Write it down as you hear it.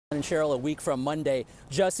and Cheryl, a week from Monday,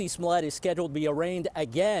 Jussie Smollett is scheduled to be arraigned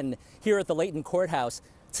again here at the Layton Courthouse.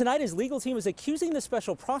 Tonight, his legal team is accusing the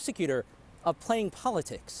special prosecutor of playing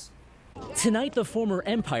politics. Tonight, the former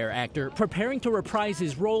Empire actor preparing to reprise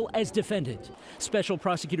his role as defendant. Special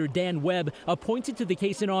Prosecutor Dan Webb appointed to the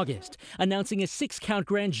case in August, announcing a 6-count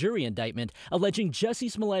grand jury indictment alleging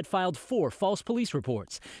Jussie Smollett filed 4 false police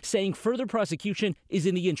reports, saying further prosecution is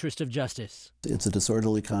in the interest of justice. It's a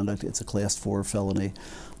disorderly conduct. It's a Class 4 felony.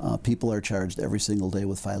 People are charged every single day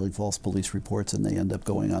with filing false police reports, and they end up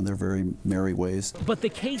going on their very merry ways. But the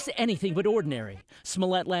case anything but ordinary.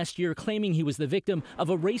 Smollett last year claiming he was the victim of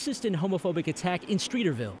a racist and homophobic attack in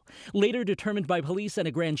Streeterville, later determined by police and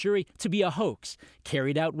a grand jury to be a hoax,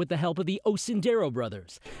 carried out with the help of the Osindero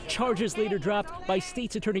brothers. Charges later dropped by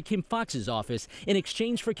State's Attorney Kim Foxx's office in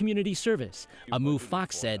exchange for community service, a move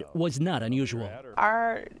Foxx said was not unusual.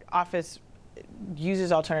 Our office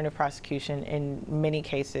uses alternative prosecution in many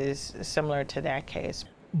cases similar to that case.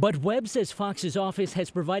 But Webb says Foxx's office has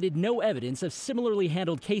provided no evidence of similarly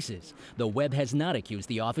handled cases, though Webb has not accused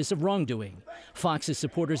the office of wrongdoing. Foxx's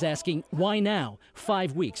supporters asking, why now,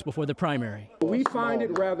 5 weeks before the primary? We find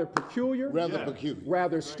it rather peculiar,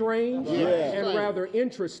 rather strange, and rather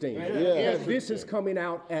interesting that this is coming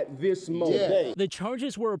out at this moment. The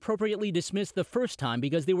charges were appropriately dismissed the first time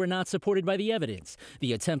because they were not supported by the evidence.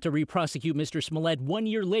 The attempt to re-prosecute Mr. Smollett 1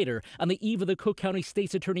 year later on the eve of the Cook County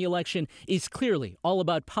State's Attorney election is clearly all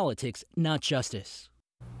about politics, not justice.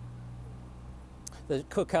 The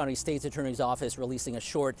Cook County State's Attorney's Office releasing a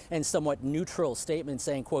short and somewhat neutral statement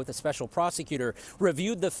saying, quote, the special prosecutor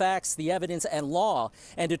reviewed the facts, the evidence, and law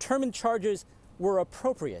and determined charges were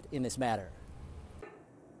appropriate in this matter.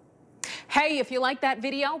 Hey, if you like that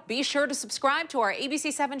video, be sure to subscribe to our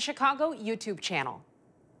ABC7 Chicago YouTube channel.